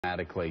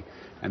dramatically.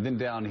 And then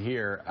down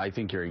here, I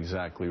think you're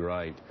exactly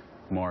right,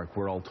 Mark.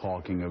 We're all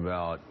talking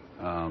about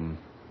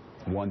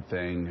one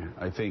thing.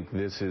 I think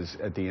this is,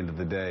 at the end of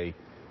the day,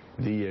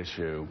 the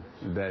issue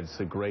that's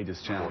the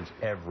greatest challenge.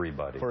 For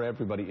everybody. For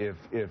everybody.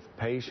 If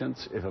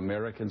patients, if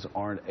Americans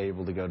aren't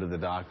able to go to the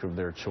doctor of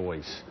their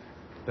choice,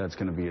 that's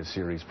going to be a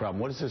serious problem.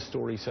 What does this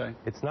story say?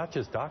 It's not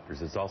just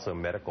doctors. It's also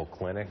medical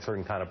clinics,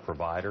 certain kind of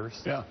providers.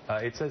 Yeah.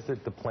 It says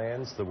that the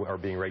plans are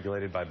being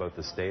regulated by both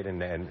the state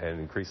and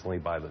increasingly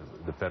by the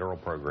federal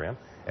program,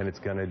 and it's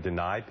going to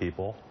deny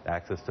people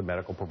access to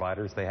medical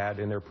providers they had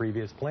in their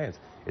previous plans.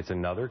 It's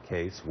another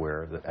case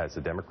where, as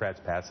the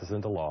Democrats pass this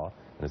into law,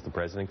 and as the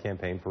president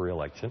campaigned for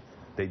re-election,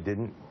 they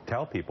didn't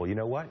tell people, you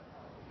know what?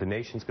 The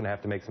nation's going to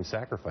have to make some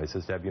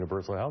sacrifices to have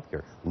universal health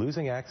care.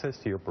 Losing access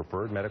to your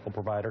preferred medical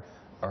provider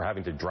or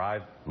having to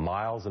drive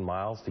miles and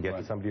miles to get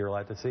to somebody you're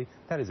allowed to see,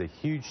 that is a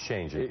huge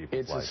change in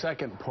people's lives. It's the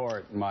second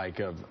part, Mike,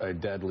 of a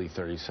deadly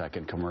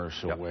 30-second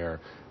commercial where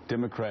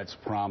Democrats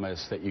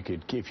promised that you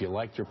could, if you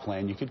liked your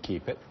plan, you could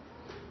keep it.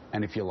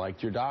 And if you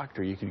liked your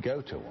doctor, you could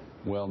go to him.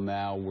 Well,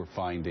 now we're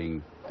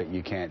finding that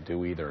you can't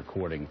do either,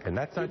 according. And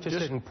that's not just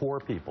hitting poor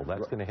people.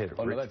 That's going to hit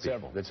rich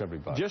people. That's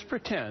everybody. Just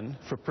pretend,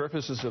 for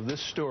purposes of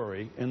this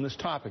story and this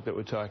topic that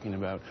we're talking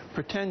about,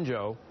 pretend,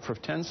 Joe, for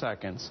 10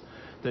 seconds,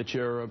 that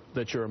you're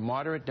a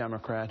moderate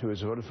Democrat who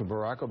has voted for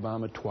Barack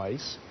Obama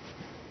twice.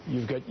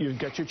 You've got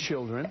your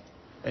children,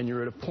 and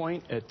you're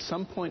at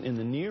some point in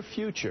the near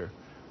future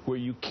where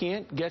you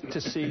can't get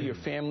to see your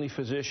family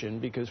physician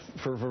because,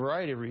 for a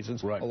variety of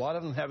reasons, a lot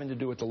of them having to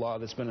do with the law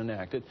that's been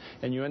enacted,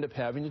 and you end up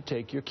having to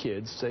take your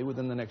kids, say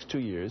within the next 2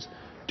 years,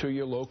 to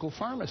your local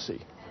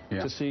pharmacy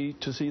to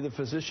see the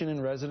physician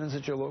in residence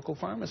at your local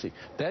pharmacy.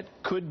 That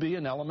could be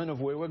an element of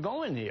where we're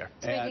going here.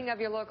 Speaking of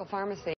your local pharmacy.